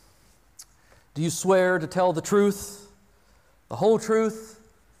Do you swear to tell the truth, the whole truth,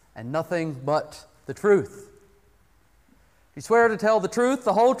 and nothing but the truth? Do you swear to tell the truth,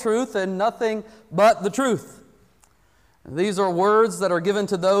 the whole truth, and nothing but the truth? And these are words that are given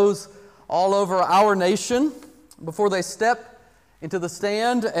to those all over our nation before they step into the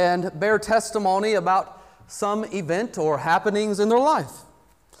stand and bear testimony about some event or happenings in their life.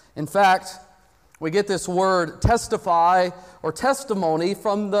 In fact, we get this word testify or testimony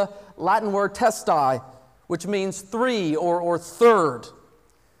from the Latin word testi, which means three or third,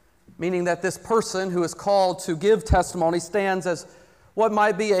 meaning that this person who is called to give testimony stands as what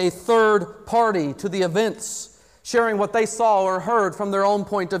might be a third party to the events, sharing what they saw or heard from their own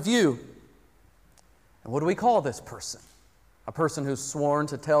point of view. And what do we call this person? A person who's sworn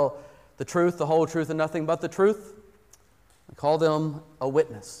to tell the truth, the whole truth, and nothing but the truth? We call them a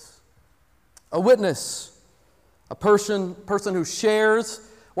witness. A witness, a person who shares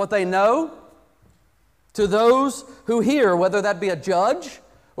what they know to those who hear, whether that be a judge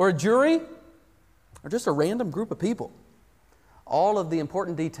or a jury or just a random group of people. All of the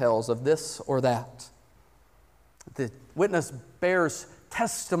important details of this or that. The witness bears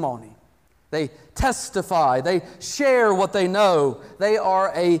testimony. They testify. They share what they know. They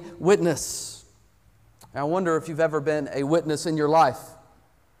are a witness. And I wonder if you've ever been a witness in your life.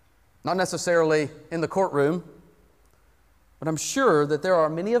 Not necessarily in the courtroom, but I'm sure that there are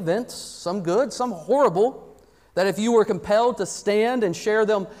many events, some good, some horrible, that if you were compelled to stand and share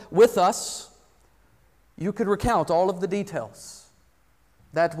them with us, you could recount all of the details.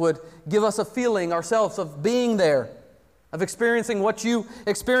 That would give us a feeling ourselves of being there, of experiencing what you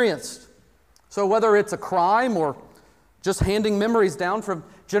experienced. So whether it's a crime or just handing memories down from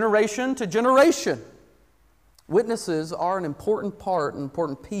generation to generation, witnesses are an important part, an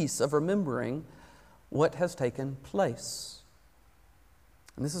important piece of remembering what has taken place.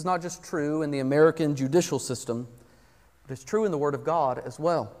 And this is not just true in the American judicial system, but it's true in the Word of God as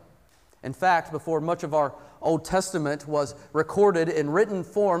well. In fact, before much of our Old Testament was recorded in written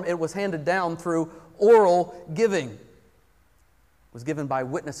form, it was handed down through oral giving. It was given by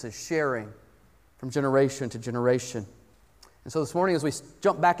witnesses sharing from generation to generation. And so this morning, as we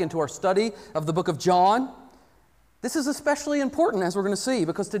jump back into our study of the book of John, this is especially important, as we're going to see,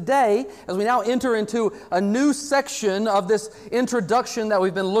 because today, as we now enter into a new section of this introduction that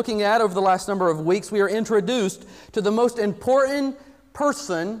we've been looking at over the last number of weeks, we are introduced to the most important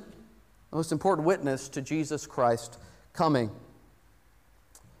person, the most important witness to Jesus Christ coming.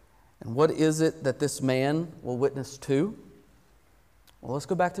 And what is it that this man will witness to? Well, let's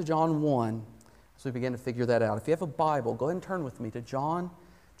go back to John 1 as we begin to figure that out. If you have a Bible, go ahead and turn with me to John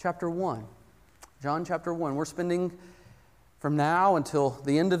chapter 1. John chapter 1. We're spending from now until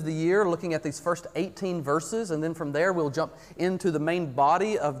the end of the year looking at these first 18 verses, and then from there we'll jump into the main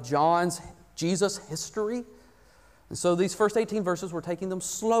body of John's Jesus history. And so these first 18 verses, we're taking them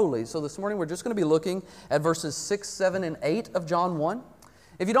slowly. So this morning we're just going to be looking at verses 6, 7, and 8 of John 1.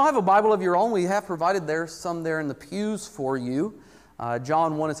 If you don't have a Bible of your own, we have provided some there in the pews for you.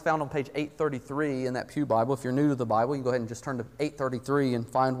 John 1 is found on page 833 in that pew Bible. If you're new to the Bible, you can go ahead and just turn to 833 and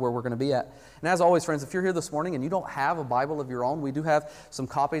find where we're going to be at. And as always, friends, if you're here this morning and you don't have a Bible of your own, we do have some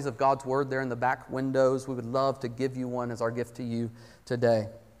copies of God's Word there in the back windows. We would love to give you one as our gift to you today.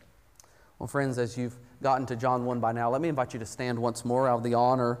 Well, friends, as you've gotten to John 1 by now, let me invite you to stand once more out of the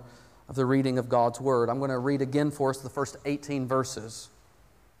honor of the reading of God's Word. I'm going to read again for us the first 18 verses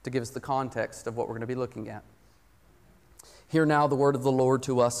to give us the context of what we're going to be looking at. Hear now the word of the Lord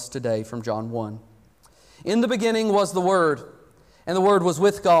to us today from John 1. In the beginning was the Word, and the Word was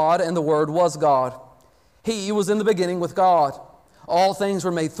with God, and the Word was God. He was in the beginning with God. All things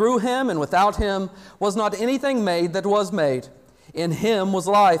were made through Him, and without Him was not anything made that was made. In Him was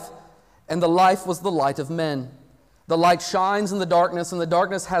life, and the life was the light of men. The light shines in the darkness, and the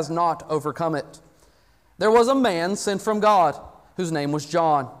darkness has not overcome it. There was a man sent from God, whose name was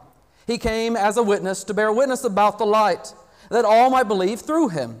John. He came as a witness to bear witness about the light, that all might believe through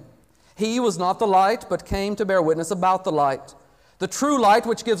him. He was not the light, but came to bear witness about the light. The true light,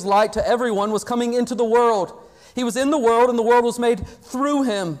 which gives light to everyone, was coming into the world. He was in the world, and the world was made through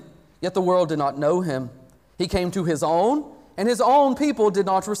him, yet the world did not know him. He came to his own, and his own people did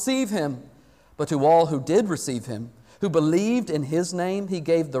not receive him. But to all who did receive him, who believed in his name, he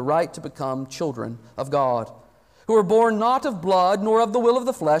gave the right to become children of God, who were born not of blood, nor of the will of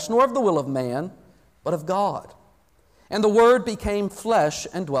the flesh, nor of the will of man, but of God. And the Word became flesh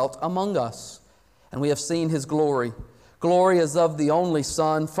and dwelt among us. And we have seen His glory. Glory as of the only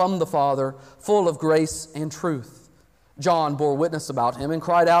Son from the Father, full of grace and truth. John bore witness about Him and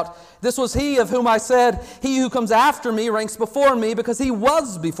cried out, "This was He of whom I said, 'He who comes after me ranks before me, because He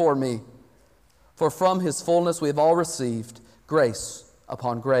was before me.' For from his fullness we have all received grace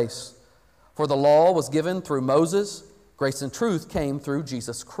upon grace. For the law was given through Moses, grace and truth came through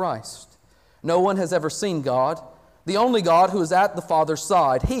Jesus Christ. No one has ever seen God. The only God who is at the Father's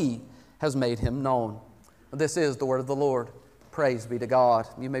side, He has made Him known. This is the word of the Lord. Praise be to God.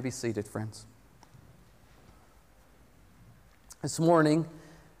 You may be seated, friends. This morning,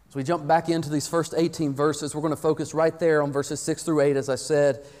 as we jump back into these first 18 verses, we're going to focus right there on verses 6 through 8, as I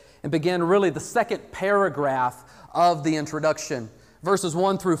said, and begin really the second paragraph of the introduction. Verses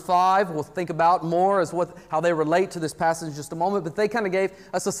 1 through 5, we'll think about more as how they relate to this passage in just a moment, but they kind of gave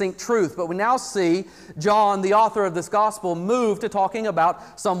a succinct truth. But we now see John, the author of this gospel, move to talking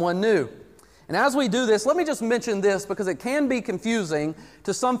about someone new. And as we do this, let me just mention this because it can be confusing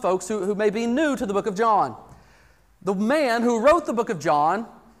to some folks who may be new to the book of John. The man who wrote the book of John,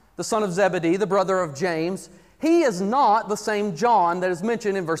 the son of Zebedee, the brother of James, he is not the same John that is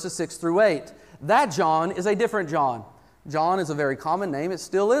mentioned in verses 6 through 8. That John is a different John. John is a very common name. It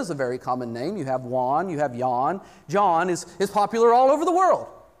still is a very common name. You have Juan, you have Jan. John is popular all over the world.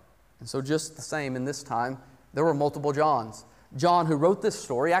 And so just the same in this time, there were multiple Johns. John, who wrote this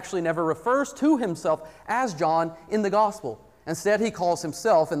story, actually never refers to himself as John in the gospel. Instead, he calls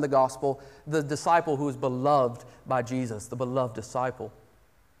himself in the gospel the disciple who is beloved by Jesus, the beloved disciple.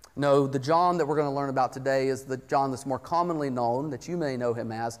 No, the John that we're going to learn about today is the John that's more commonly known, that you may know him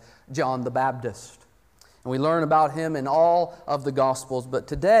as, John the Baptist. And we learn about him in all of the Gospels, but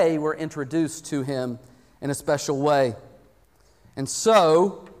today we're introduced to him in a special way. And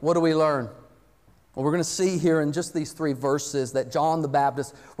so, what do we learn? Well, we're going to see here in just these 3 verses that John the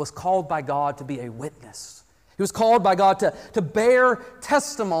Baptist was called by God to be a witness. He was called by God to bear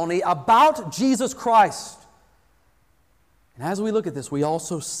testimony about Jesus Christ. And as we look at this, we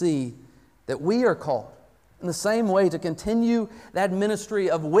also see that we are called in the same way to continue that ministry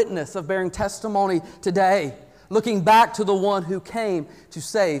of witness, of bearing testimony today, looking back to the one who came to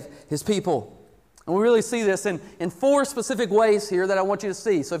save His people. And we really see this in 4 specific ways here that I want you to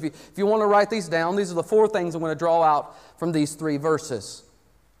see. So if you want to write these down, these are the 4 things I'm going to draw out from these 3 verses.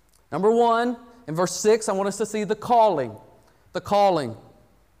 Number 1, in verse 6, I want us to see the calling. The calling.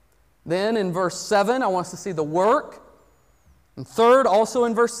 Then in verse 7, I want us to see the work. And third, also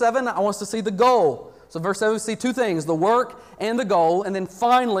in verse 7, I want us to see the goal. So verse 7, we see 2 things, the work and the goal. And then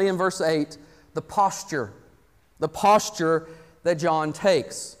finally, in verse 8, the posture that John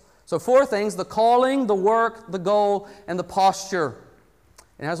takes. So 4 things, the calling, the work, the goal, and the posture.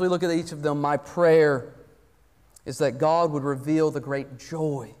 And as we look at each of them, my prayer is that God would reveal the great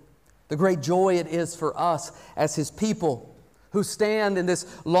joy it is for us as His people who stand in this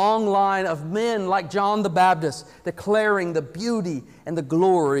long line of men like John the Baptist, declaring the beauty and the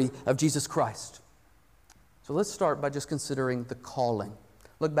glory of Jesus Christ. So let's start by just considering the calling.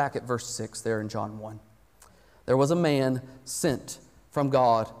 Look back at verse 6 there in John 1. There was a man sent from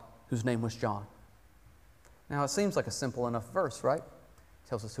God whose name was John. Now it seems like a simple enough verse, right?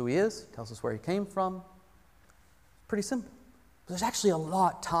 Tells us who he is, tells us where he came from. Pretty simple. But there's actually a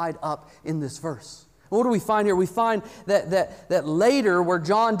lot tied up in this verse. What do we find here? We find that later, where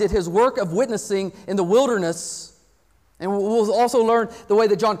John did his work of witnessing in the wilderness, and we'll also learn the way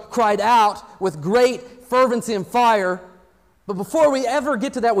that John cried out with great fervency and fire. But before we ever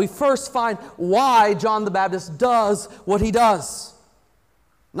get to that, we first find why John the Baptist does what he does.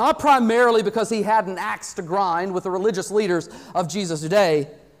 Not primarily because he had an axe to grind with the religious leaders of Jesus' day,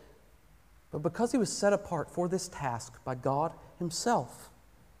 but because he was set apart for this task by God Himself.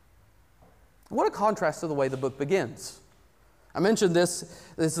 What a contrast to the way the book begins. I mentioned this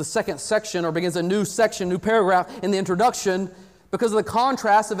is the second section, or begins a new section, new paragraph in the introduction, because of the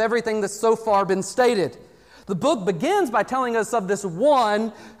contrast of everything that's so far been stated. The book begins by telling us of this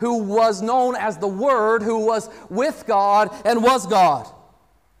one who was known as the Word, who was with God and was God,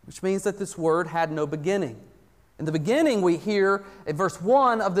 which means that this Word had no beginning. In the beginning, we hear in verse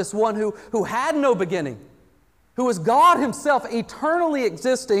 1 of this one who had no beginning, who was God Himself, eternally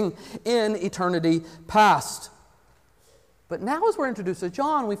existing in eternity past. But now as we're introduced to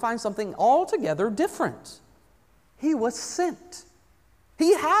John, we find something altogether different. He was sent.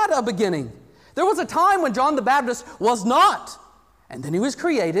 He had a beginning. There was a time when John the Baptist was not. And then he was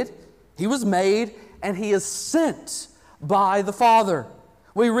created, he was made, and he is sent by the Father.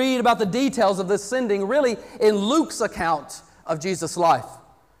 We read about the details of this sending really in Luke's account of Jesus' life.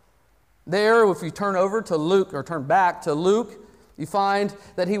 There, if you turn over to Luke, or turn back to Luke, you find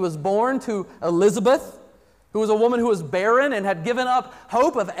that he was born to Elizabeth, who was a woman who was barren and had given up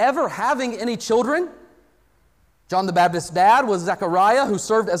hope of ever having any children. John the Baptist's dad was Zechariah, who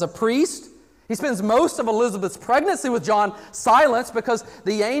served as a priest. He spends most of Elizabeth's pregnancy with John silenced because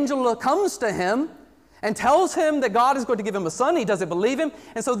the angel comes to him and tells him that God is going to give him a son. He doesn't believe him.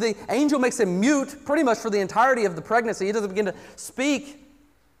 And so the angel makes him mute pretty much for the entirety of the pregnancy. He doesn't begin to speak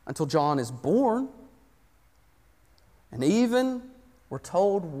until John is born. And even we're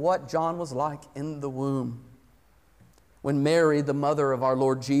told what John was like in the womb. When Mary, the mother of our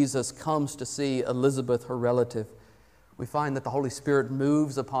Lord Jesus, comes to see Elizabeth, her relative, we find that the Holy Spirit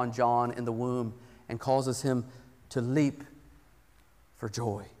moves upon John in the womb and causes him to leap for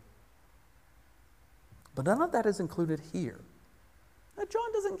joy. But none of that is included here. Now,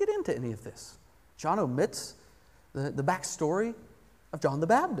 John doesn't get into any of this. John omits the backstory of John the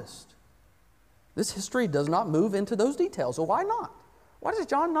Baptist. This history does not move into those details. So why not? Why does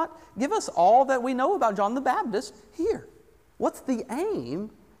John not give us all that we know about John the Baptist here? What's the aim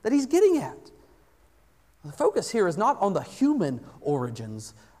that he's getting at? The focus here is not on the human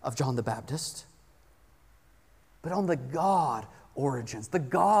origins of John the Baptist, but on the God origins, the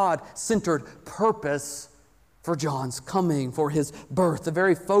God-centered purpose for John's coming, for his birth. The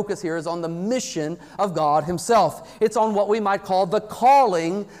very focus here is on the mission of God himself. It's on what we might call the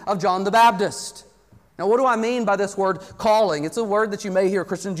calling of John the Baptist. Now, what do I mean by this word calling? It's a word that you may hear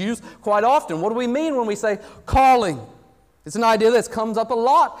Christians use quite often. What do we mean when we say calling? It's an idea that comes up a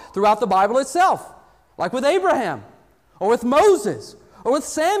lot throughout the Bible itself, like with Abraham, or with Moses, or with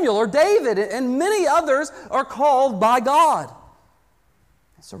Samuel, or David, and many others are called by God.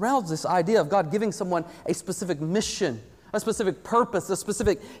 It surrounds this idea of God giving someone a specific mission, a specific purpose, a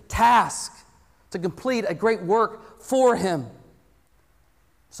specific task to complete a great work for him.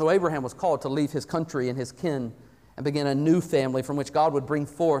 So Abraham was called to leave his country and his kin and begin a new family from which God would bring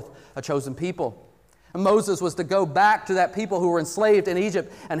forth a chosen people. And Moses was to go back to that people who were enslaved in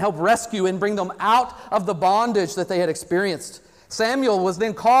Egypt and help rescue and bring them out of the bondage that they had experienced. Samuel was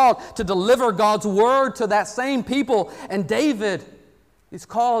then called to deliver God's word to that same people. And David is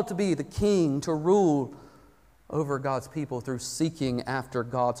called to be the king, to rule over God's people through seeking after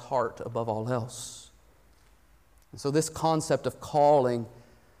God's heart above all else. And so this concept of calling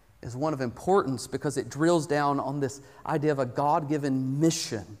is one of importance because it drills down on this idea of a God-given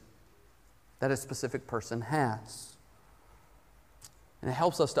mission that a specific person has. And it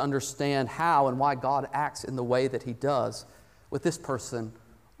helps us to understand how and why God acts in the way that he does with this person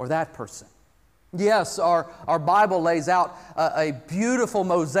or that person. Yes, our Bible lays out a beautiful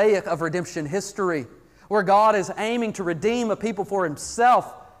mosaic of redemption history where God is aiming to redeem a people for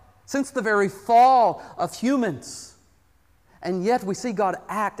himself since the very fall of humans. And yet we see God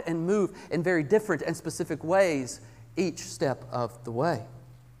act and move in very different and specific ways each step of the way.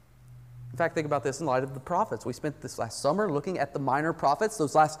 In fact, think about this in light of the prophets. We spent this last summer looking at the minor prophets,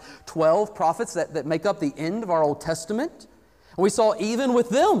 those last 12 prophets that make up the end of our Old Testament. And we saw even with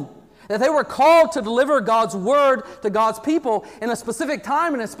them that they were called to deliver God's word to God's people in a specific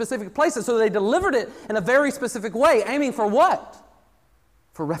time and in specific places. So they delivered it in a very specific way, aiming for what?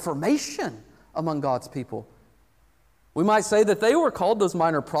 For reformation among God's people. We might say that they were called, those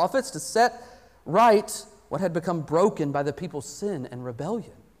minor prophets, to set right what had become broken by the people's sin and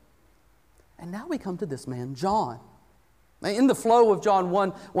rebellion. And now we come to this man, John. In the flow of John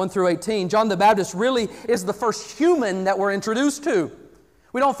 1 through 18, John the Baptist really is the first human that we're introduced to.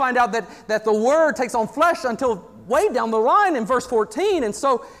 We don't find out that the Word takes on flesh until way down the line in verse 14. And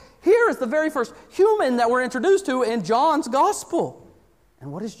so here is the very first human that we're introduced to in John's Gospel.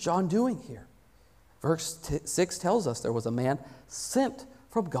 And what is John doing here? Verse 6 tells us there was a man sent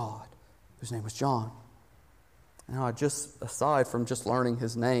from God whose name was John. Now, just aside from just learning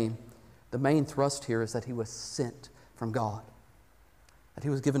his name, the main thrust here is that he was sent from God, that he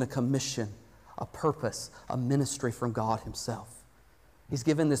was given a commission, a purpose, a ministry from God himself. He's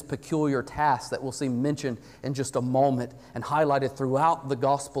given this peculiar task that we'll see mentioned in just a moment and highlighted throughout the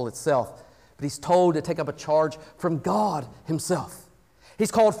gospel itself. But he's told to take up a charge from God himself.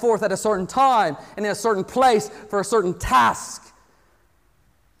 He's called forth at a certain time and in a certain place for a certain task.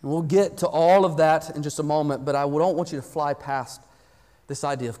 And we'll get to all of that in just a moment, but I don't want you to fly past this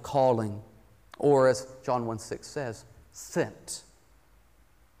idea of calling, or as John 1:6 says, sent.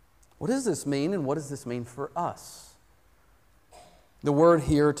 What does this mean, and what does this mean for us? The word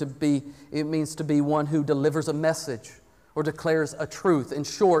here, it means to be one who delivers a message or declares a truth. In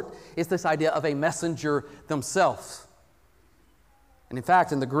short, it's this idea of a messenger themselves. And in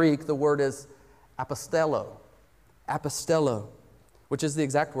fact, in the Greek, the word is apostello, which is the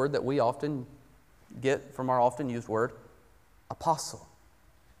exact word that we often get from our often used word, apostle.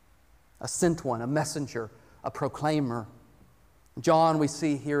 A sent one, a messenger, a proclaimer. John, we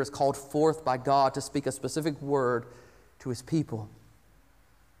see here, is called forth by God to speak a specific word to his people.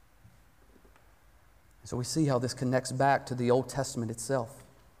 So we see how this connects back to the Old Testament itself,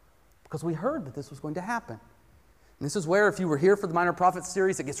 because we heard that this was going to happen. And this is where, if you were here for the Minor Prophets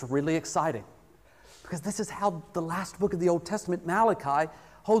series, it gets really exciting, because this is how the last book of the Old Testament, Malachi,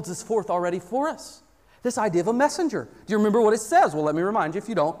 holds this forth already for us. This idea of a messenger. Do you remember what it says? Well, let me remind you. If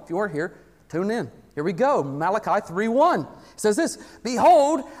you don't, if you weren't here, tune in. Here we go. Malachi 3:1. It says this,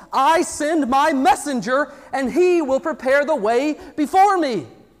 "Behold, I send my messenger, and he will prepare the way before me."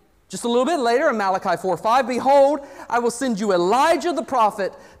 Just a little bit later in Malachi 4:5, "Behold, I will send you Elijah the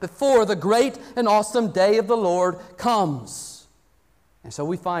prophet before the great and awesome day of the Lord comes." And so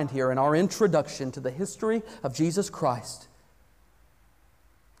we find here in our introduction to the history of Jesus Christ,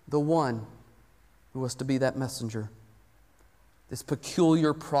 the one who was to be that messenger, this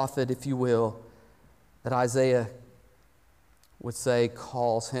peculiar prophet, if you will, that Isaiah would say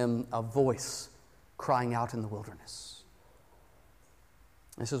calls him a voice crying out in the wilderness.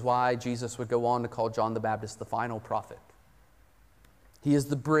 This is why Jesus would go on to call John the Baptist the final prophet. He is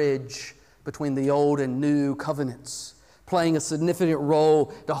the bridge between the old and new covenants, playing a significant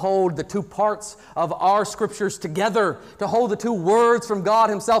role to hold the two parts of our scriptures together, to hold the two words from God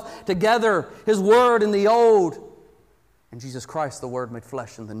Himself together, His word in the old, and Jesus Christ, the Word made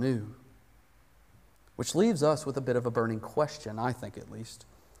flesh in the new. Which leaves us with a bit of a burning question, I think at least.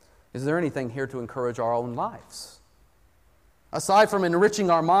 Is there anything here to encourage our own lives? Aside from enriching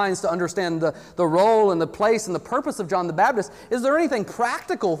our minds to understand the role and the place and the purpose of John the Baptist, is there anything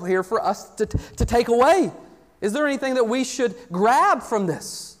practical here for us to take away? Is there anything that we should grab from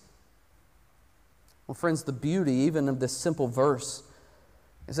this? Well, friends, the beauty even of this simple verse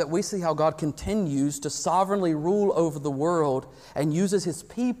is that we see how God continues to sovereignly rule over the world and uses His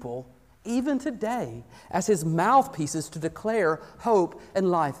people even today as His mouthpieces to declare hope and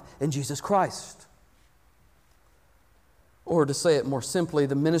life in Jesus Christ. Or to say it more simply,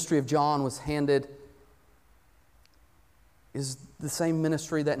 the ministry of John is the same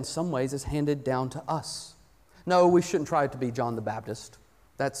ministry that in some ways is handed down to us. No, we shouldn't try to be John the Baptist.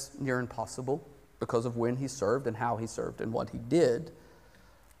 That's near impossible because of when he served and how he served and what he did.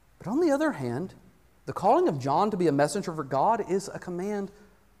 But on the other hand, the calling of John to be a messenger for God is a command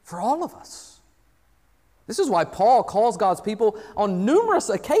for all of us. This is why Paul calls God's people on numerous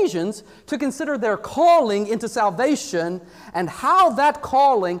occasions to consider their calling into salvation and how that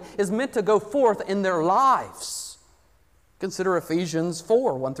calling is meant to go forth in their lives. Consider Ephesians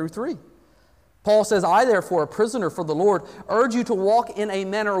 4:1-3. Paul says, "I therefore, a prisoner for the Lord, urge you to walk in a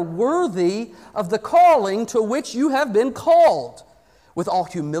manner worthy of the calling to which you have been called, with all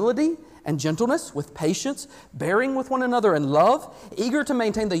humility and gentleness, with patience, bearing with one another in love, eager to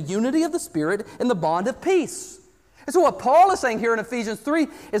maintain the unity of the Spirit in the bond of peace." And so what Paul is saying here in Ephesians 3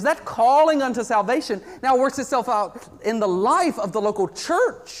 is that calling unto salvation now works itself out in the life of the local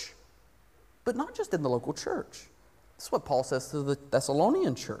church. But not just in the local church. This is what Paul says to the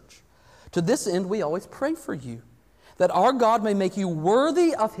Thessalonian church. "To this end we always pray for you, that our God may make you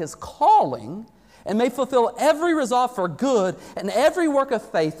worthy of His calling, and may fulfill every resolve for good and every work of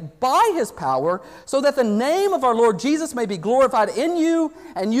faith by His power, so that the name of our Lord Jesus may be glorified in you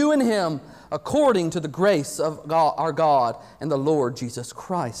and you in Him, according to the grace of God, our God and the Lord Jesus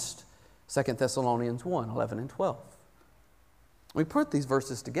Christ." 2 Thessalonians 1:11-12. When we put these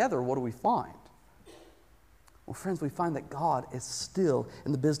verses together, what do we find? Well, friends, we find that God is still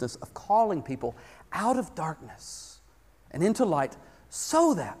in the business of calling people out of darkness and into light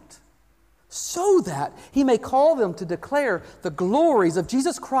so that He may call them to declare the glories of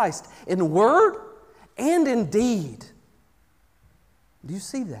Jesus Christ in word and in deed. Do you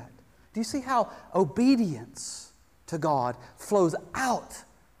see that? Do you see how obedience to God flows out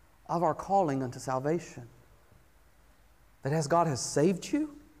of our calling unto salvation? That as God has saved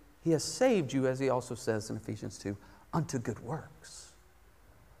you, He has saved you, as He also says in Ephesians 2, unto good works.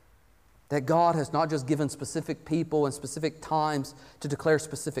 That God has not just given specific people and specific times to declare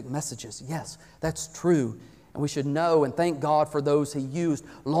specific messages. Yes, that's true. And we should know and thank God for those He used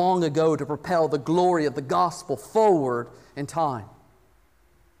long ago to propel the glory of the gospel forward in time.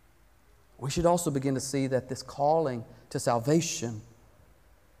 We should also begin to see that this calling to salvation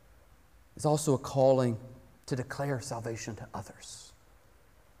is also a calling to declare salvation to others.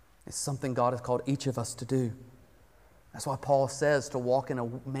 It's something God has called each of us to do. That's why Paul says to walk in a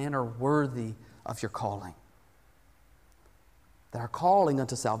manner worthy of your calling. That our calling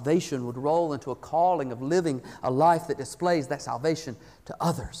unto salvation would roll into a calling of living a life that displays that salvation to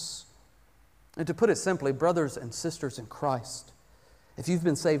others. And to put it simply, brothers and sisters in Christ, if you've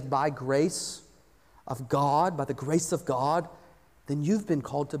been saved by grace of God, by the grace of God, then you've been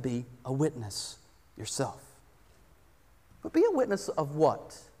called to be a witness yourself. But be a witness of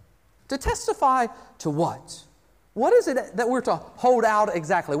what? To testify to what? What is it that we're to hold out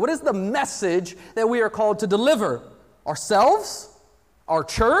exactly? What is the message that we are called to deliver? Ourselves? Our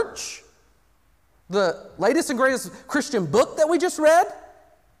church? The latest and greatest Christian book that we just read?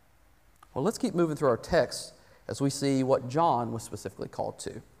 Well, let's keep moving through our text as we see what John was specifically called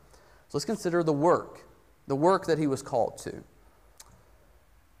to. So let's consider the work that he was called to.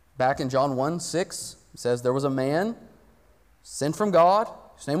 Back in John 1:6, it says, there was a man sent from God.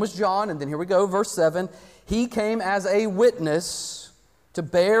 His name was John. And then here we go, verse 7. He came as a witness to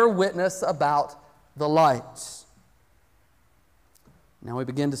bear witness about the light. Now we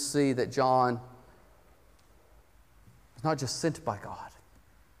begin to see that John was not just sent by God,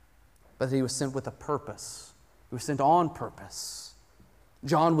 but that he was sent with a purpose. He was sent on purpose.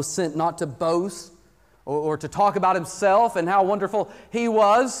 John was sent not to boast or to talk about himself and how wonderful he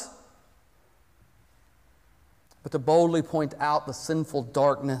was, but to boldly point out the sinful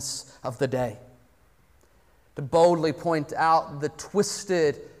darkness of the day. To boldly point out the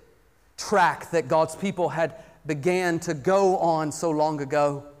twisted track that God's people had began to go on so long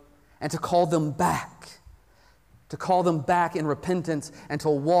ago, and to call them back. To call them back in repentance and to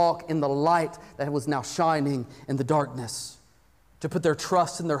walk in the light that was now shining in the darkness. To put their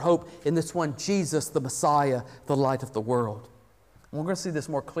trust and their hope in this one, Jesus, the Messiah, the light of the world. And we're going to see this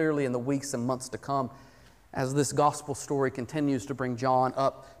more clearly in the weeks and months to come as this gospel story continues to bring John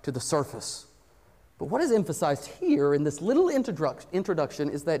up to the surface. But what is emphasized here in this little introduction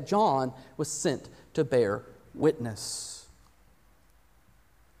is that John was sent to bear witness.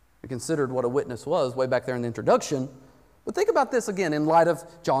 We considered what a witness was way back there in the introduction, but think about this again in light of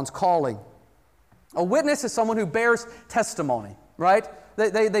John's calling. A witness is someone who bears testimony, right?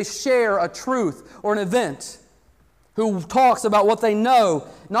 They share a truth or an event, who talks about what they know,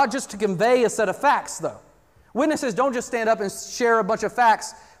 not just to convey a set of facts, though. Witnesses don't just stand up and share a bunch of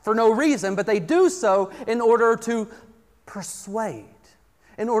facts for no reason, but they do so in order to persuade,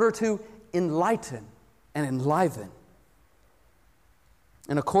 in order to enlighten and enliven.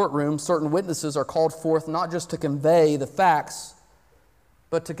 In a courtroom, certain witnesses are called forth not just to convey the facts,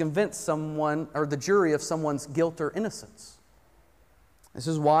 but to convince someone or the jury of someone's guilt or innocence. This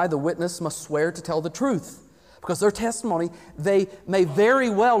is why the witness must swear to tell the truth, because their testimony, they may very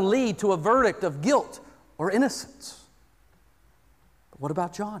well lead to a verdict of guilt or innocence. But what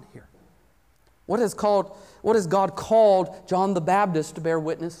about John here? What has God called John the Baptist to bear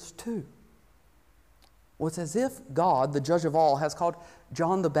witness to? Well, it's as if God, the judge of all, has called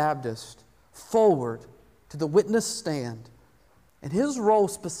John the Baptist forward to the witness stand. And his role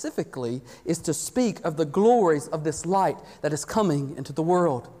specifically is to speak of the glories of this light that is coming into the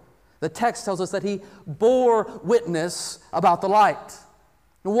world. The text tells us that he bore witness about the light.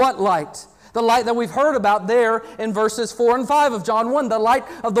 What light? The light that we've heard about there in verses 4 and 5 of John 1, the light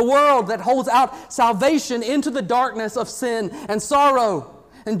of the world that holds out salvation into the darkness of sin and sorrow.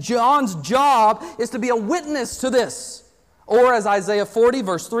 And John's job is to be a witness to this. Or as Isaiah 40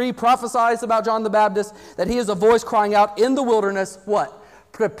 verse 3 prophesies about John the Baptist, that he is a voice crying out in the wilderness, what?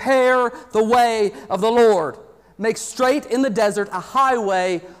 Prepare the way of the Lord. Make straight in the desert a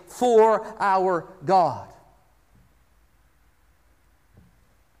highway for our God.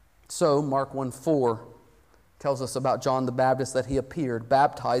 So Mark 1:4 tells us about John the Baptist that he appeared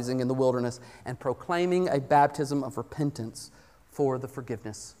baptizing in the wilderness and proclaiming a baptism of repentance for the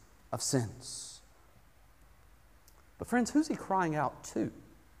forgiveness of sins. But friends, who's he crying out to?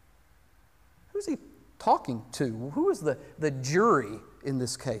 Who's he talking to? Who is the jury in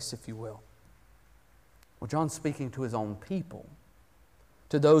this case, if you will? Well, John's speaking to his own people,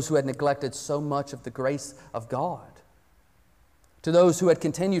 to those who had neglected so much of the grace of God, to those who had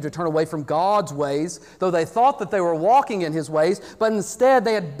continued to turn away from God's ways, though they thought that they were walking in His ways, but instead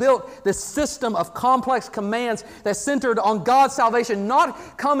they had built this system of complex commands that centered on God's salvation,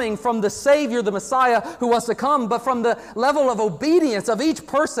 not coming from the Savior, the Messiah who was to come, but from the level of obedience of each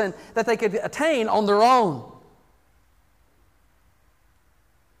person that they could attain on their own.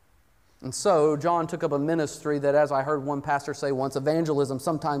 And so John took up a ministry that, as I heard one pastor say once, evangelism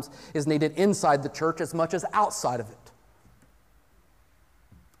sometimes is needed inside the church as much as outside of it.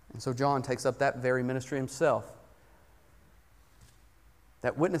 And so John takes up that very ministry himself.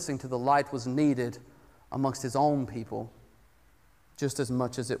 That witnessing to the light was needed amongst his own people just as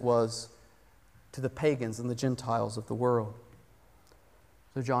much as it was to the pagans and the Gentiles of the world.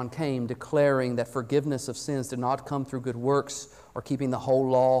 So John came declaring that forgiveness of sins did not come through good works or keeping the whole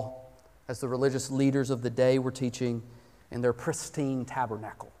law, as the religious leaders of the day were teaching in their pristine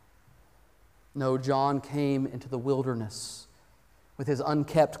tabernacle. No, John came into the wilderness with his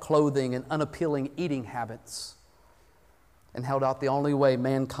unkept clothing and unappealing eating habits, and held out the only way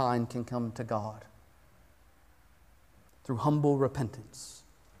mankind can come to God, through humble repentance,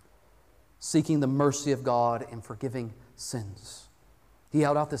 seeking the mercy of God and forgiving sins. He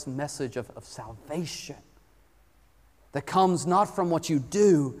held out this message of salvation that comes not from what you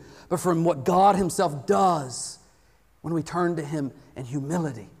do, but from what God Himself does when we turn to Him in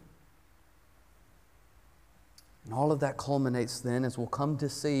humility. And all of that culminates then, as we'll come to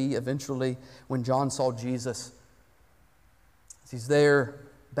see eventually, when John saw Jesus. As he's there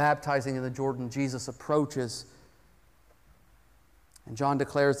baptizing in the Jordan, Jesus approaches, and John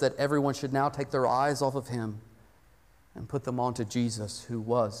declares that everyone should now take their eyes off of him and put them onto Jesus, who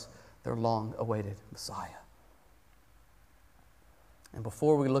was their long-awaited Messiah. And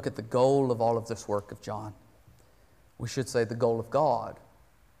before we look at the goal of all of this work of John, we should say the goal of God,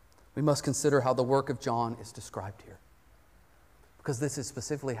 we must consider how the work of John is described here. Because this is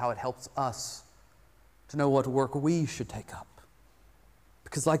specifically how it helps us to know what work we should take up.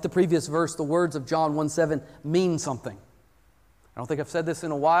 Because like the previous verse, the words of John 1:7 mean something. I don't think I've said this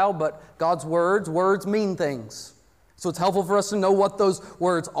in a while, but God's words mean things. So it's helpful for us to know what those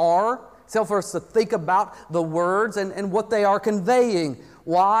words are. It's helpful for us to think about the words and what they are conveying.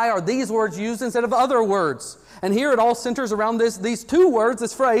 Why are these words used instead of other words? And here it all centers around these two words,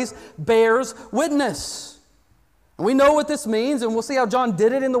 this phrase, bears witness. And we know what this means, and we'll see how John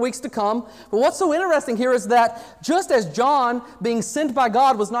did it in the weeks to come. But what's so interesting here is that just as John, being sent by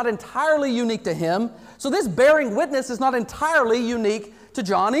God, was not entirely unique to him, so this bearing witness is not entirely unique to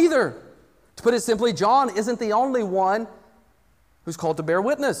John either. To put it simply, John isn't the only one who's called to bear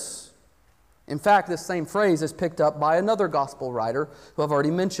witness. In fact, this same phrase is picked up by another gospel writer who I've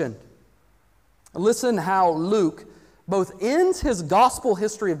already mentioned. Listen how Luke both ends his gospel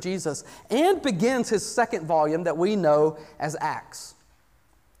history of Jesus and begins his second volume that we know as Acts.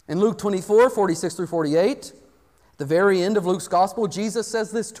 In Luke 24, 46 through 48, at the very end of Luke's gospel, Jesus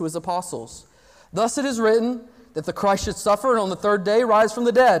says this to his apostles: "Thus it is written that the Christ should suffer and on the third day rise from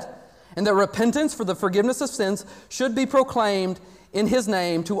the dead, and that repentance for the forgiveness of sins should be proclaimed in His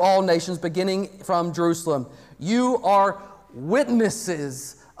name to all nations, beginning from Jerusalem. You are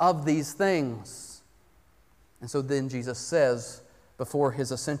witnesses of these things." And so then Jesus says, before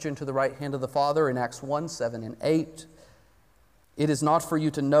His ascension to the right hand of the Father in Acts 1, 7 and 8, "It is not for you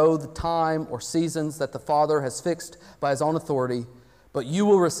to know the time or seasons that the Father has fixed by His own authority, but you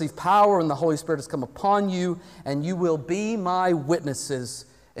will receive power when the Holy Spirit has come upon you, and you will be my witnesses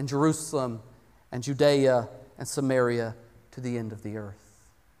in Jerusalem and Judea and Samaria to the end of the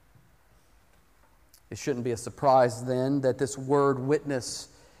earth." It shouldn't be a surprise then that this word witness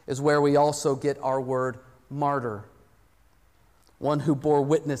is where we also get our word martyr. One who bore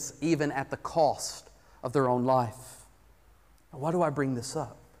witness even at the cost of their own life. Now, why do I bring this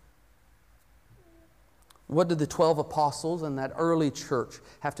up? What did the 12 apostles and that early church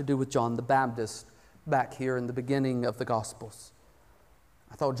have to do with John the Baptist back here in the beginning of the Gospels?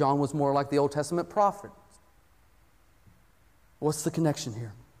 I thought John was more like the Old Testament prophet. What's the connection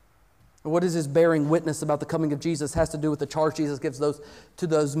here? What is his bearing witness about the coming of Jesus has to do with the charge Jesus gives to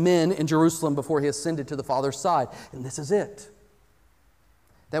those men in Jerusalem before He ascended to the Father's side? And this is it.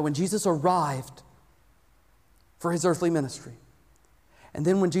 That when Jesus arrived for His earthly ministry, and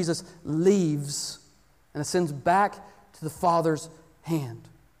then when Jesus leaves and ascends back to the Father's hand,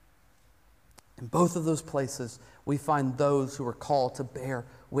 in both of those places, we find those who are called to bear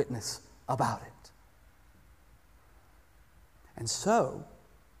witness about it. And so,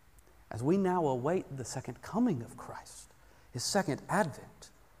 as we now await the second coming of Christ, His second advent,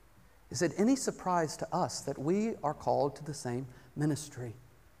 is it any surprise to us that we are called to the same ministry,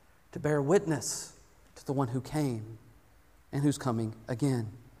 to bear witness to the one who came and who's coming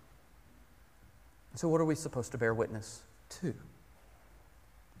again? So what are we supposed to bear witness to?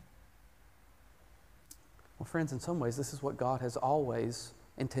 Well, friends, in some ways, this is what God has always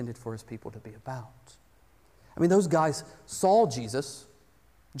intended for His people to be about. I mean, those guys saw Jesus,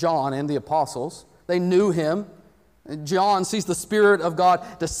 John and the apostles. They knew Him. John sees the Spirit of God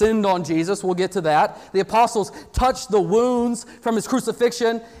descend on Jesus. We'll get to that. The apostles touched the wounds from His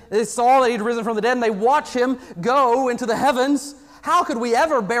crucifixion. They saw that He'd risen from the dead, and they watched Him go into the heavens. How could we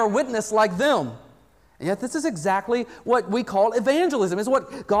ever bear witness like them? And yet this is exactly what we call evangelism. It's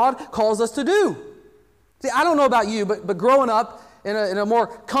what God calls us to do. See, I don't know about you, but growing up in a more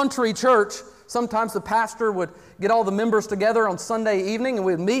country church, sometimes the pastor would get all the members together on Sunday evening, and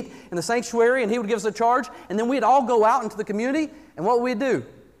we'd meet in the sanctuary, and he would give us a charge, and then we'd all go out into the community, and what would we do?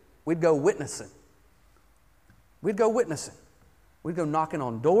 We'd go witnessing. We'd go witnessing. We'd go knocking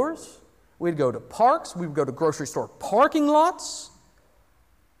on doors. We'd go to parks. We'd go to grocery store parking lots.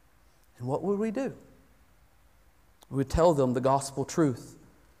 And what would we do? We would tell them the gospel truth.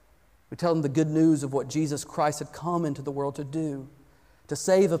 We tell them the good news of what Jesus Christ had come into the world to do, to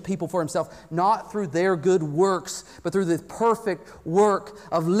save a people for Himself, not through their good works, but through the perfect work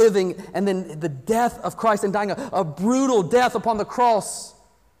of living and then the death of Christ and dying a brutal death upon the cross,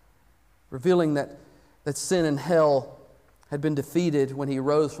 revealing that sin and hell had been defeated when He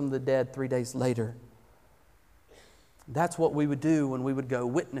rose from the dead 3 days later. That's what we would do when we would go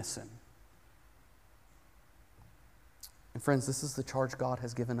witnessing. And friends, this is the charge God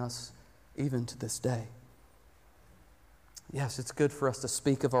has given us even to this day. Yes, it's good for us to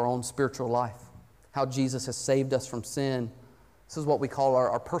speak of our own spiritual life, how Jesus has saved us from sin. This is what we call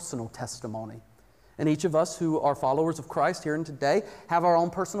our personal testimony. And each of us who are followers of Christ here and today have our own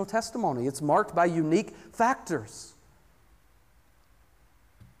personal testimony. It's marked by unique factors.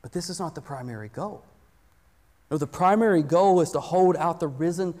 But this is not the primary goal. No, the primary goal is to hold out the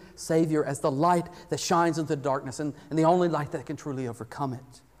risen Savior as the light that shines into the darkness and the only light that can truly overcome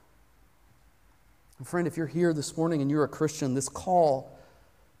it. And friend, if you're here this morning and you're a Christian, this call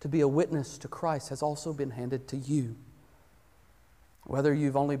to be a witness to Christ has also been handed to you. Whether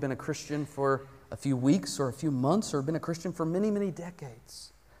you've only been a Christian for a few weeks or a few months or been a Christian for many, many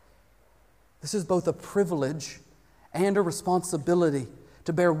decades, this is both a privilege and a responsibility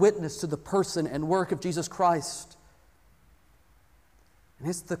to bear witness to the person and work of Jesus Christ. And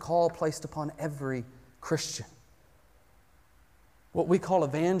it's the call placed upon every Christian. What we call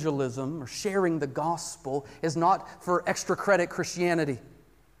evangelism or sharing the gospel is not for extra credit Christianity.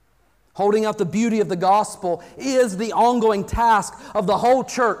 Holding up the beauty of the gospel is the ongoing task of the whole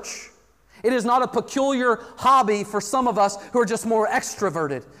church. It is not a peculiar hobby for some of us who are just more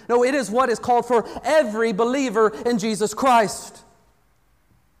extroverted. No, it is what is called for every believer in Jesus Christ.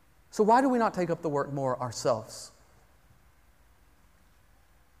 So why do we not take up the work more ourselves?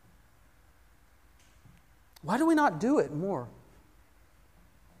 Why do we not do it more?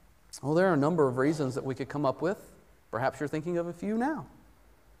 Well, there are a number of reasons that we could come up with. Perhaps you're thinking of a few now.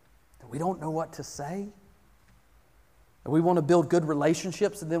 That we don't know what to say. That we want to build good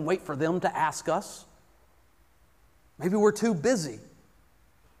relationships and then wait for them to ask us. Maybe we're too busy.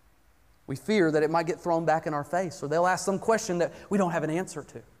 We fear that it might get thrown back in our face, or they'll ask some question that we don't have an answer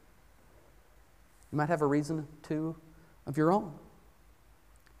to. You might have a reason, too, of your own.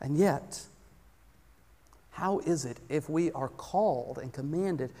 And yet, how is it if we are called and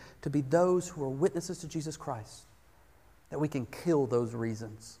commanded to be those who are witnesses to Jesus Christ, that we can kill those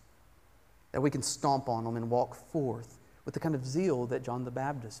reasons, that we can stomp on them and walk forth with the kind of zeal that John the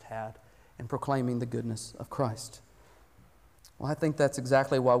Baptist had in proclaiming the goodness of Christ? Well, I think that's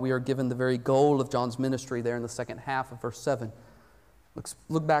exactly why we are given the very goal of John's ministry there in the second half of verse 7.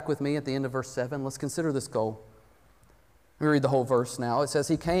 Look back with me at the end of verse 7. Let's consider this goal. Let me read the whole verse now. It says,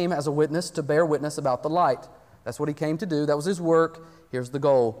 He came as a witness to bear witness about the light. That's what He came to do. That was His work. Here's the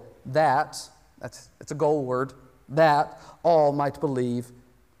goal. It's a goal word, that all might believe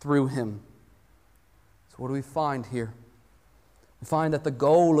through Him. So what do we find here? We find that the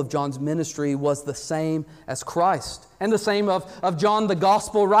goal of John's ministry was the same as Christ, and the same of John the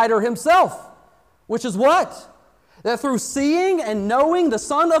gospel writer himself, which is what? That through seeing and knowing the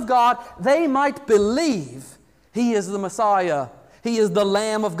Son of God, they might believe He is the Messiah. He is the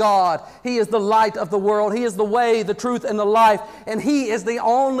Lamb of God. He is the light of the world. He is the way, the truth, and the life. And He is the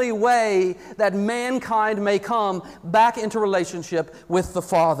only way that mankind may come back into relationship with the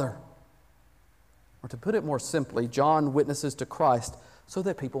Father. Or to put it more simply, John witnesses to Christ so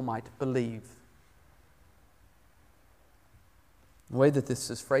that people might believe. The way that this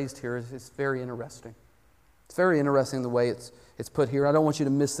is phrased here is very interesting. It's very interesting the way it's put here. I don't want you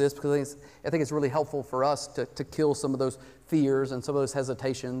to miss this because I think it's really helpful for us to kill some of those fears and some of those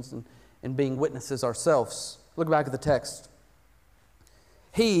hesitations and being witnesses ourselves. Look back at the text.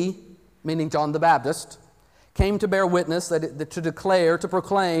 He, meaning John the Baptist, came to bear witness, to declare, to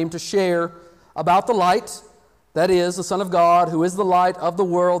proclaim, to share about the light, that is, the Son of God, who is the light of the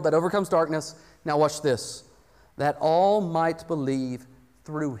world that overcomes darkness. Now watch this. That all might believe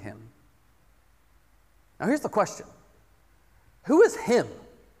through Him. Now here's the question. Who is Him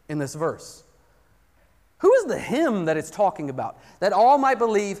in this verse? Who is the Him that it's talking about? That all might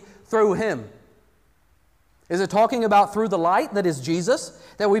believe through Him. Is it talking about through the light, that is Jesus,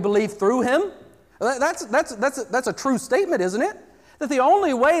 that we believe through Him? That's a true statement, isn't it? That the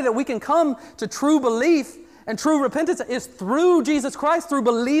only way that we can come to true belief and true repentance is through Jesus Christ, through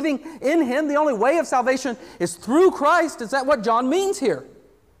believing in Him. The only way of salvation is through Christ. Is that what John means here?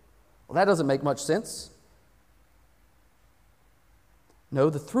 Well, that doesn't make much sense.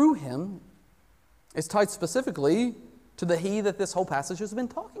 No, the through Him is tied specifically to the He that this whole passage has been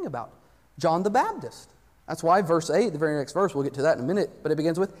talking about, John the Baptist. That's why verse 8, the very next verse, we'll get to that in a minute, but it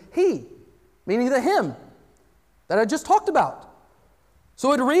begins with he, meaning the him that I just talked about.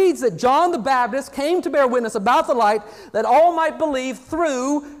 So it reads that John the Baptist came to bear witness about the light that all might believe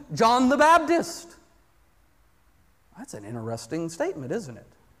through John the Baptist. That's an interesting statement, isn't it?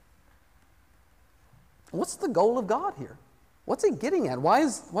 What's the goal of God here? What's he getting at? Why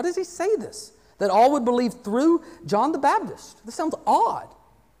does he say this? That all would believe through John the Baptist. This sounds odd.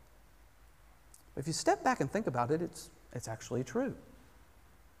 But if you step back and think about it, it's actually true.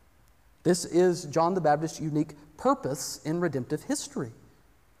 This is John the Baptist's unique purpose in redemptive history.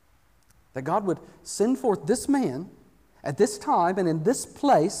 That God would send forth this man at this time and in this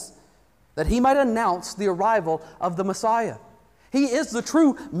place that he might announce the arrival of the Messiah. He is the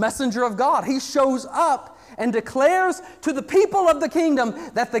true messenger of God. He shows up and declares to the people of the kingdom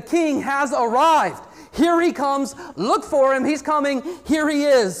that the king has arrived. Here he comes. Look for him. He's coming. Here he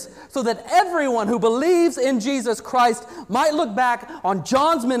is. So that everyone who believes in Jesus Christ might look back on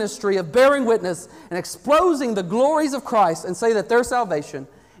John's ministry of bearing witness and exposing the glories of Christ and say that their salvation,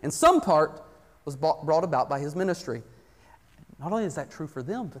 in some part, was brought about by his ministry. Not only is that true for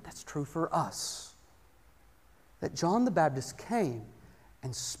them, but that's true for us. That John the Baptist came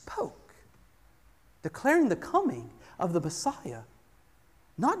and spoke, declaring the coming of the Messiah,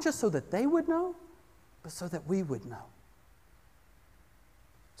 not just so that they would know, but so that we would know.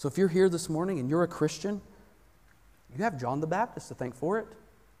 So if you're here this morning and you're a Christian, you have John the Baptist to thank for it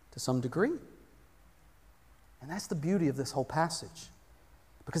to some degree. And that's the beauty of this whole passage.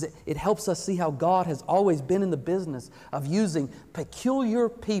 Because it helps us see how God has always been in the business of using peculiar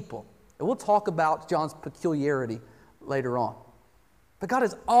people. And we'll talk about John's peculiarity later on. But God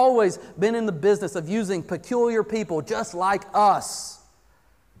has always been in the business of using peculiar people just like us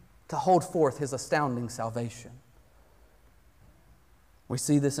to hold forth His astounding salvation. We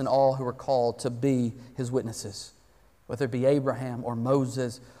see this in all who are called to be His witnesses, whether it be Abraham or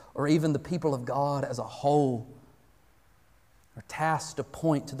Moses or even the people of God as a whole, are tasked to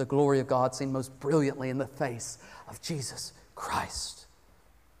point to the glory of God seen most brilliantly in the face of Jesus Christ.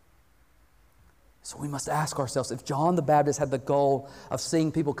 So we must ask ourselves, if John the Baptist had the goal of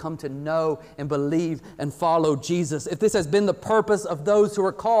seeing people come to know and believe and follow Jesus, if this has been the purpose of those who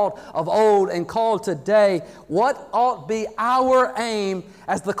are called of old and called today, what ought be our aim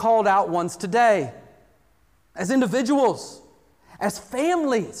as the called out ones today? As individuals, as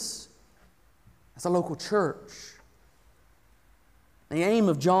families, as a local church. The aim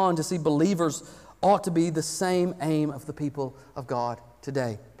of John to see believers ought to be the same aim of the people of God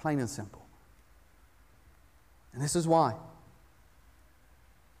today, plain and simple. And this is why.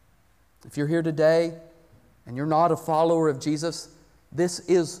 If you're here today and you're not a follower of Jesus, this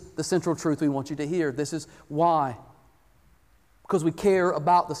is the central truth we want you to hear. This is why. Because we care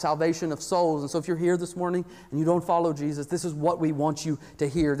about the salvation of souls. And so if you're here this morning and you don't follow Jesus, this is what we want you to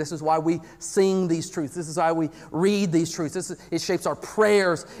hear. This is why we sing these truths. This is why we read these truths. It shapes our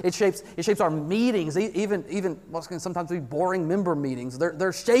prayers. It shapes our meetings, even what's going to sometimes be boring member meetings.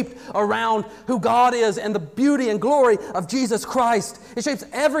 They're shaped around who God is and the beauty and glory of Jesus Christ. It shapes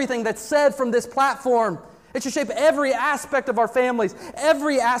everything that's said from this platform. It should shape every aspect of our families,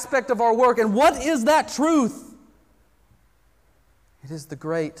 every aspect of our work. And what is that truth? It is the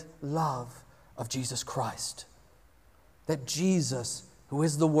great love of Jesus Christ. That Jesus, who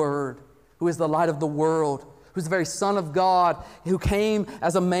is the Word, who is the light of the world, who is the very Son of God, who came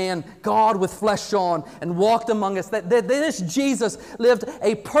as a man, God with flesh on, and walked among us, that this Jesus lived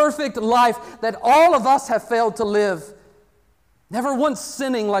a perfect life that all of us have failed to live. Never once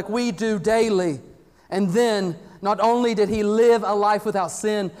sinning like we do daily. And then, not only did He live a life without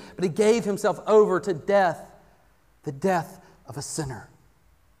sin, but He gave Himself over to death, the death of a sinner.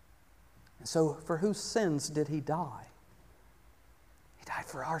 And so, for whose sins did He die? He died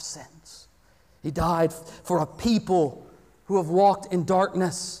for our sins. He died for a people who have walked in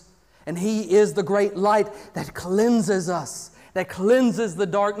darkness. And He is the great light that cleanses us, that cleanses the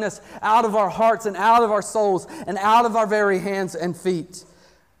darkness out of our hearts and out of our souls and out of our very hands and feet.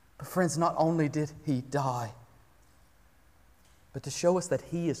 But friends, not only did He die, but to show us that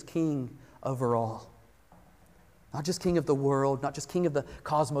He is King over all. Not just King of the world, not just King of the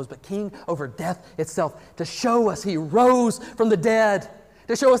cosmos, but King over death itself. To show us He rose from the dead.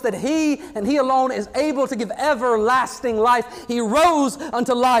 To show us that He and He alone is able to give everlasting life. He rose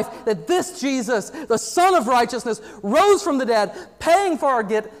unto life. That this Jesus, the Son of righteousness, rose from the dead, paying for our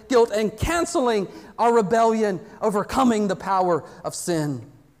guilt and canceling our rebellion, overcoming the power of sin.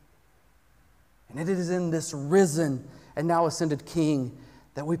 And it is in this risen and now ascended King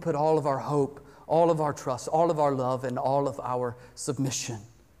that we put all of our hope, all of our trust, all of our love, and all of our submission.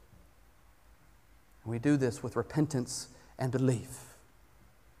 We do this with repentance and belief.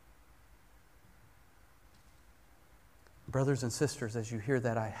 Brothers and sisters, as you hear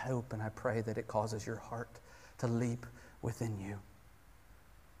that, I hope and I pray that it causes your heart to leap within you,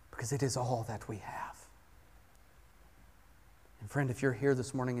 because it is all that we have. And friend, if you're here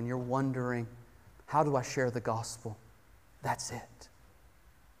this morning and you're wondering, how do I share the gospel? That's it.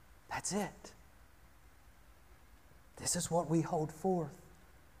 That's it. This is what we hold forth.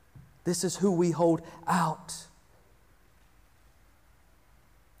 This is who we hold out.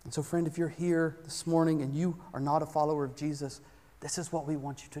 And so, friend, if you're here this morning and you are not a follower of Jesus, this is what we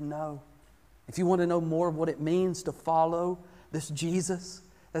want you to know. If you want to know more of what it means to follow this Jesus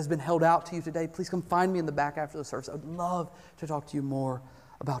that has been held out to you today, please come find me in the back after the service. I would love to talk to you more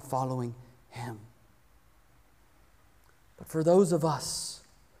about following Him. But for those of us,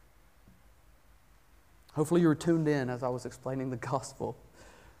 hopefully you were tuned in as I was explaining the gospel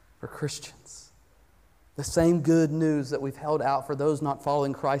for Christians. The same good news that we've held out for those not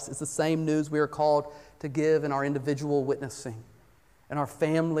following Christ is the same news we are called to give in our individual witnessing, in our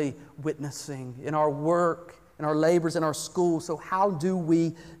family witnessing, in our work, in our labors, in our schools. So how do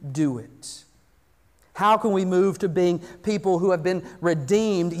we do it? How can we move to being people who have been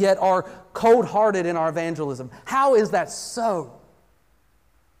redeemed yet are cold-hearted in our evangelism? How is that so?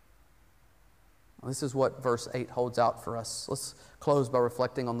 Well, this is what verse 8 holds out for us. Let's close by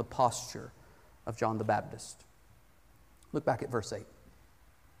reflecting on the posture of John the Baptist. Look back at verse 8.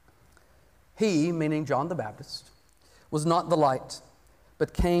 He, meaning John the Baptist, was not the light,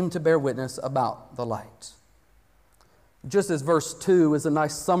 but came to bear witness about the light. Just as verse 2 is a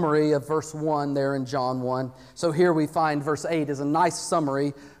nice summary of verse 1 there in John 1, so here we find verse 8 is a nice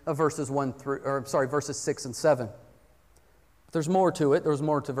summary of verses 6 and 7. There's more to it. There's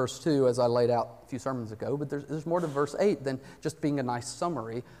more to verse 2 as I laid out a few sermons ago, but there's more to verse 8 than just being a nice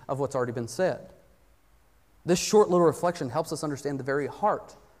summary of what's already been said. This short little reflection helps us understand the very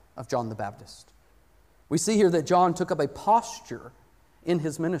heart of John the Baptist. We see here that John took up a posture in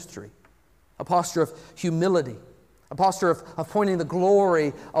his ministry, a posture of humility, a posture of pointing the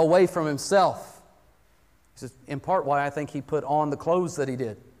glory away from himself. This is in part why I think he put on the clothes that he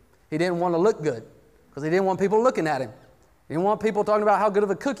did. He didn't want to look good because he didn't want people looking at him. He didn't want people talking about how good of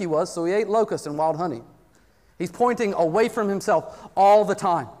a cook he was, so he ate locusts and wild honey. He's pointing away from himself all the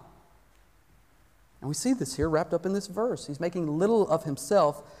time. And we see this here wrapped up in this verse. He's making little of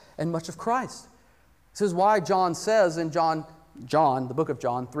himself and much of Christ. This is why John says in John, the book of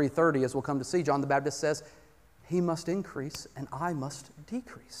John, 3:30, as we'll come to see, John the Baptist says, "He must increase and I must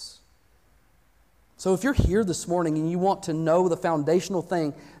decrease." So if you're here this morning and you want to know the foundational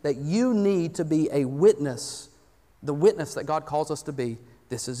thing that you need to be a witness, the witness that God calls us to be,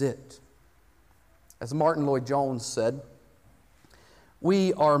 this is it. As Martin Lloyd-Jones said,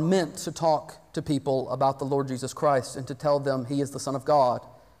 we are meant to talk to people about the Lord Jesus Christ and to tell them He is the Son of God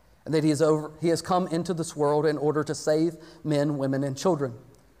and that He has come into this world in order to save men, women, and children.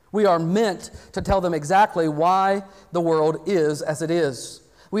 We are meant to tell them exactly why the world is as it is.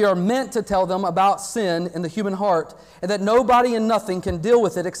 We are meant to tell them about sin in the human heart and that nobody and nothing can deal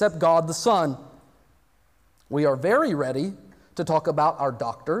with it except God the Son. We are very ready to talk about our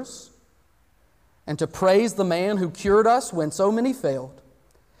doctors and to praise the man who cured us when so many failed.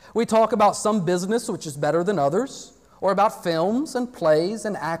 We talk about some business which is better than others, or about films and plays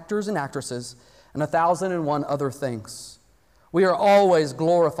and actors and actresses and 1,001 other things. We are always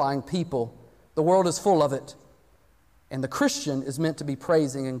glorifying people. The world is full of it. And the Christian is meant to be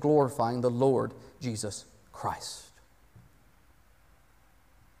praising and glorifying the Lord Jesus Christ.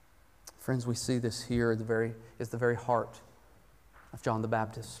 Friends, we see this here is the very heart of John the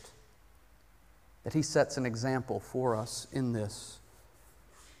Baptist. That he sets an example for us in this.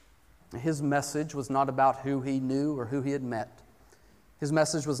 His message was not about who he knew or who he had met. His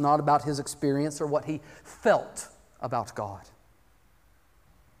message was not about his experience or what he felt about God.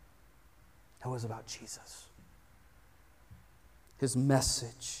 It was about Jesus. His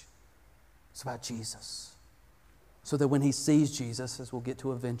message is about Jesus. So that when he sees Jesus, as we'll get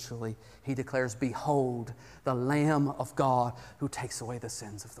to eventually, he declares, "Behold, the Lamb of God who takes away the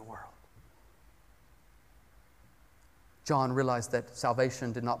sins of the world." John realized that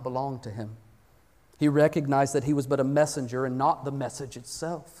salvation did not belong to him. He recognized that he was but a messenger and not the message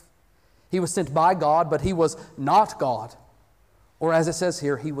itself. He was sent by God, but he was not God. Or as it says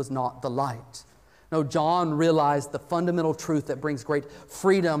here, he was not the light. No, John realized the fundamental truth that brings great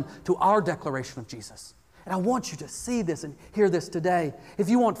freedom to our declaration of Jesus. And I want you to see this and hear this today. If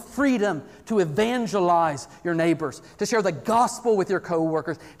you want freedom to evangelize your neighbors, to share the gospel with your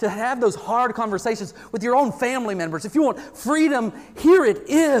coworkers, to have those hard conversations with your own family members, if you want freedom, here it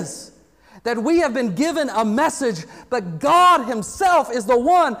is. That we have been given a message, but God Himself is the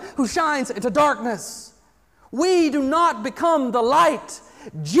one who shines into darkness. We do not become the light.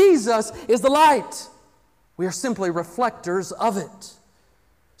 Jesus is the light. We are simply reflectors of it.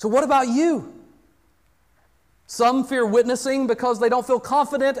 So what about you? Some fear witnessing because they don't feel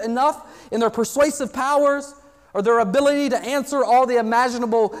confident enough in their persuasive powers or their ability to answer all the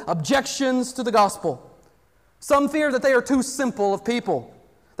imaginable objections to the gospel. Some fear that they are too simple of people,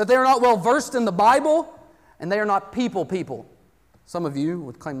 that they are not well versed in the Bible, and they are not people. Some of you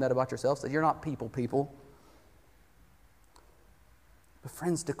would claim that about yourselves, that you're not people. But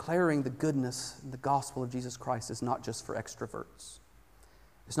friends, declaring the goodness and the gospel of Jesus Christ is not just for extroverts.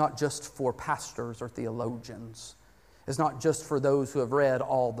 It's not just for pastors or theologians. It's not just for those who have read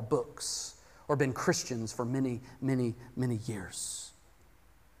all the books or been Christians for many years.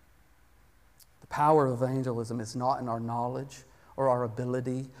 The power of evangelism is not in our knowledge or our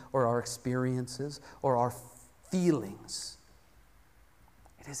ability or our experiences or our feelings.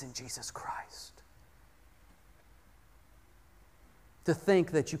 It is in Jesus Christ. To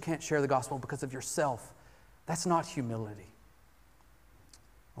think that you can't share the gospel because of yourself, that's not humility.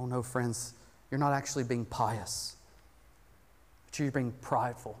 Oh no, friends, you're not actually being pious, but you're being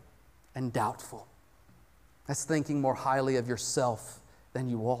prideful and doubtful. That's thinking more highly of yourself than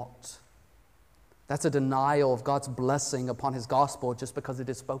you ought. That's a denial of God's blessing upon His gospel just because it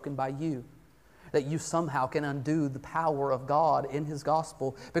is spoken by you. That you somehow can undo the power of God in His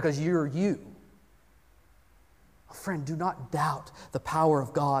gospel because you're you. Oh, friend, do not doubt the power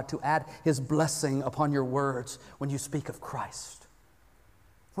of God to add His blessing upon your words when you speak of Christ.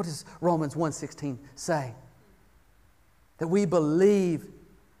 What does Romans 1:16 say? That we believe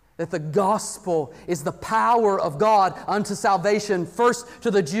that the gospel is the power of God unto salvation, first to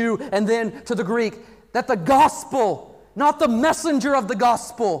the Jew and then to the Greek. That the gospel, not the messenger of the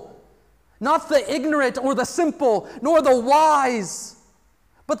gospel, not the ignorant or the simple, nor the wise,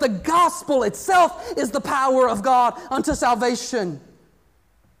 but the gospel itself is the power of God unto salvation.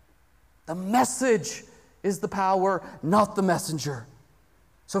 The message is the power, not the messenger.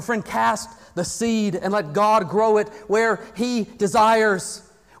 So friend, cast the seed and let God grow it where He desires.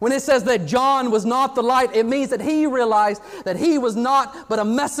 When it says that John was not the light, it means that he realized that he was not but a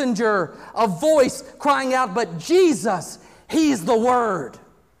messenger, a voice crying out, but Jesus, He's the Word.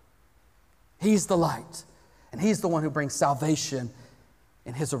 He's the light. And He's the one who brings salvation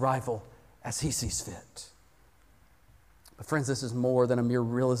in His arrival as He sees fit. But friends, this is more than a mere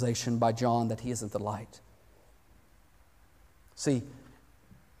realization by John that he isn't the light. See,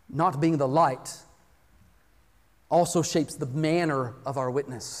 not being the light also shapes the manner of our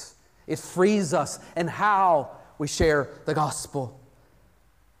witness. It frees us in how we share the gospel.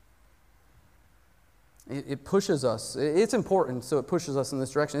 It pushes us. It's important, so it pushes us in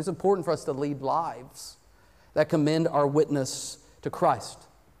this direction. It's important for us to lead lives that commend our witness to Christ.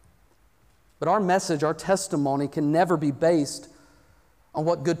 But our message, our testimony can never be based on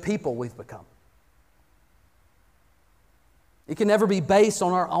what good people we've become. It can never be based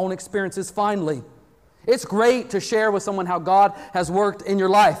on our own experiences finally. It's great to share with someone how God has worked in your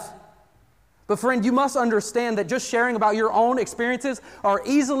life. But friend, you must understand that just sharing about your own experiences are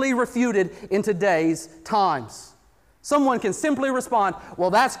easily refuted in today's times. Someone can simply respond, well,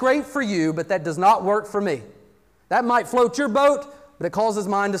 that's great for you, but that does not work for me. That might float your boat, but it causes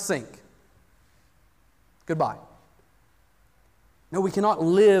mine to sink. Goodbye. No, we cannot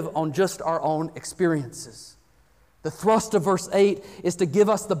live on just our own experiences. The thrust of verse 8 is to give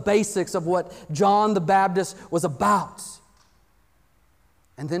us the basics of what John the Baptist was about.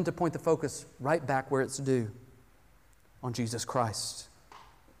 And then to point the focus right back where it's due, on Jesus Christ.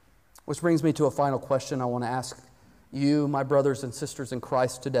 Which brings me to a final question I want to ask you, my brothers and sisters in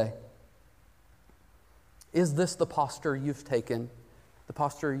Christ today. Is this the posture you've taken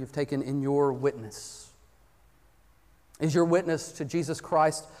in your witness? Is your witness to Jesus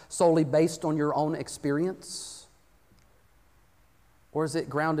Christ solely based on your own experience? Or is it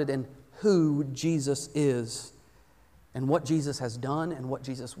grounded in who Jesus is and what Jesus has done and what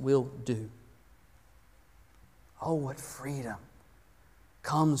Jesus will do? Oh, what freedom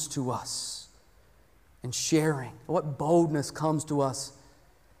comes to us in sharing. What boldness comes to us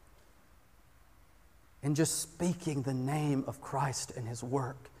in just speaking the name of Christ and His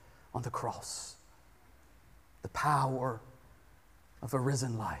work on the cross. The power of a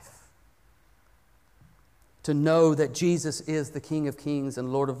risen life. To know that Jesus is the King of Kings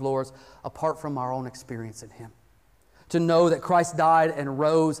and Lord of Lords apart from our own experience in Him. To know that Christ died and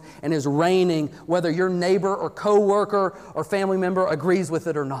rose and is reigning whether your neighbor or co-worker or family member agrees with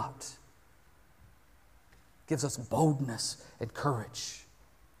it or not. Gives us boldness and courage.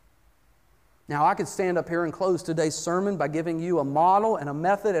 Now, I could stand up here and close today's sermon by giving you a model and a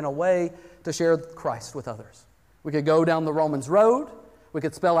method and a way to share Christ with others. We could go down the Romans road. We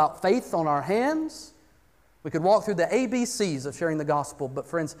could spell out faith on our hands. We could walk through the ABCs of sharing the gospel. But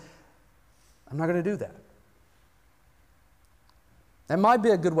friends, I'm not going to do that. That might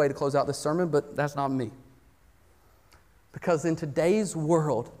be a good way to close out this sermon, but that's not me. Because in today's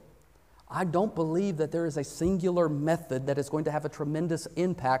world, I don't believe that there is a singular method that is going to have a tremendous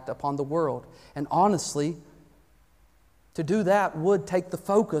impact upon the world. And honestly, to do that would take the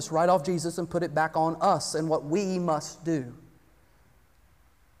focus right off Jesus and put it back on us and what we must do.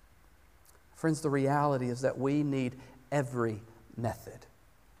 Friends, the reality is that we need every method.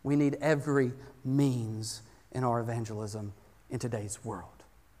 We need every means in our evangelism in today's world.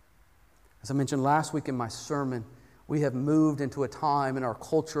 As I mentioned last week in my sermon, we have moved into a time in our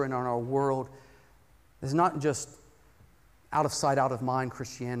culture and in our world that's not just out of sight, out of mind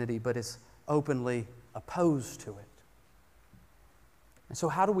Christianity, but is openly opposed to it. And so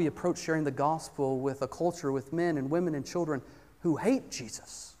how do we approach sharing the gospel with a culture, with men and women and children who hate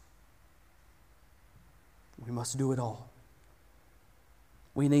Jesus? We must do it all.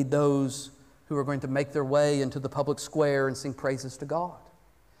 We need those who are going to make their way into the public square and sing praises to God.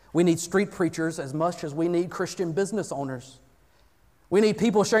 We need street preachers as much as we need Christian business owners. We need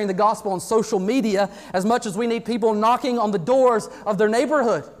people sharing the gospel on social media as much as we need people knocking on the doors of their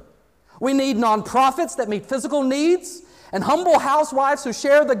neighborhood. We need nonprofits that meet physical needs and humble housewives who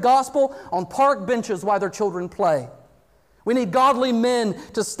share the gospel on park benches while their children play. We need godly men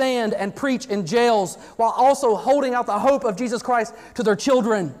to stand and preach in jails while also holding out the hope of Jesus Christ to their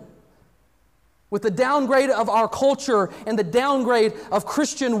children. With the downgrade of our culture and the downgrade of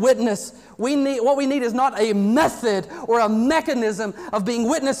Christian witness, what we need is not a method or a mechanism of being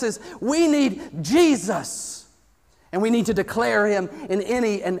witnesses. We need Jesus. And we need to declare Him in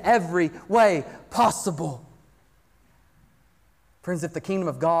any and every way possible. Friends, if the kingdom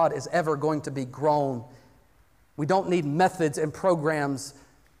of God is ever going to be grown, we don't need methods and programs.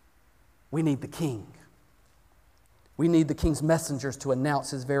 We need the King. We need the King's messengers to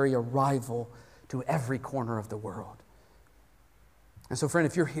announce His very arrival to every corner of the world. And so, friend,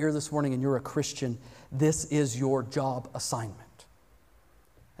 if you're here this morning and you're a Christian, this is your job assignment.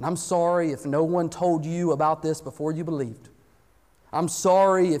 And I'm sorry if no one told you about this before you believed. I'm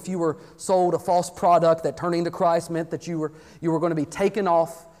sorry if you were sold a false product that turning to Christ meant that you were going to be taken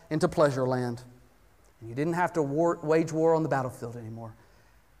off into pleasure land. And you didn't have to wage war on the battlefield anymore.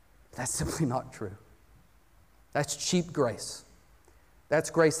 That's simply not true. That's cheap grace. That's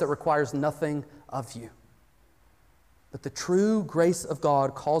grace that requires nothing of you. But the true grace of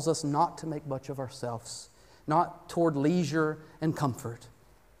God calls us not to make much of ourselves, not toward leisure and comfort,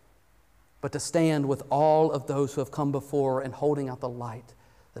 but to stand with all of those who have come before and holding out the light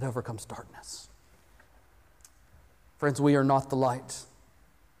that overcomes darkness. Friends, we are not the light.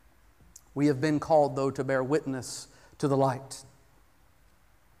 We have been called, though, to bear witness to the light.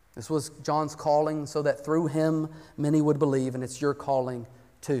 This was John's calling so that through him many would believe, and it's your calling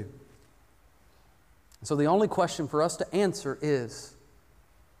too. So the only question for us to answer is,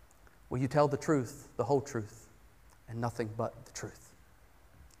 will you tell the truth, the whole truth, and nothing but the truth?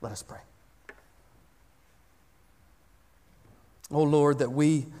 Let us pray. O Lord, that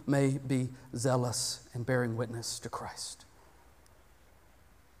we may be zealous in bearing witness to Christ.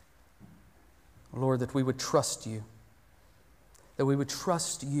 Lord, that we would trust you. That we would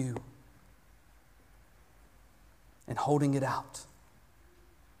trust you in holding it out.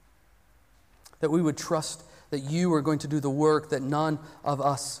 That we would trust that you are going to do the work that none of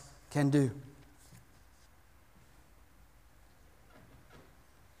us can do.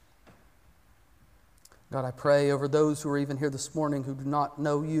 God, I pray over those who are even here this morning who do not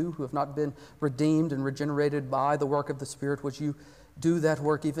know you, who have not been redeemed and regenerated by the work of the Spirit. Would you do that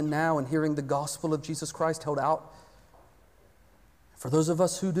work even now in hearing the gospel of Jesus Christ held out? For those of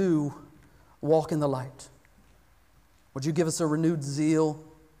us who do, walk in the light. Would you give us a renewed zeal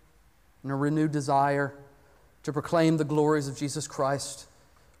and a renewed desire to proclaim the glories of Jesus Christ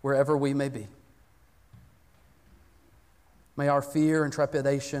wherever we may be? May our fear and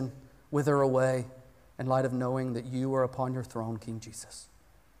trepidation wither away in light of knowing that you are upon your throne, King Jesus.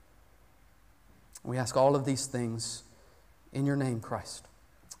 We ask all of these things in your name, Christ.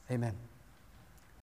 Amen.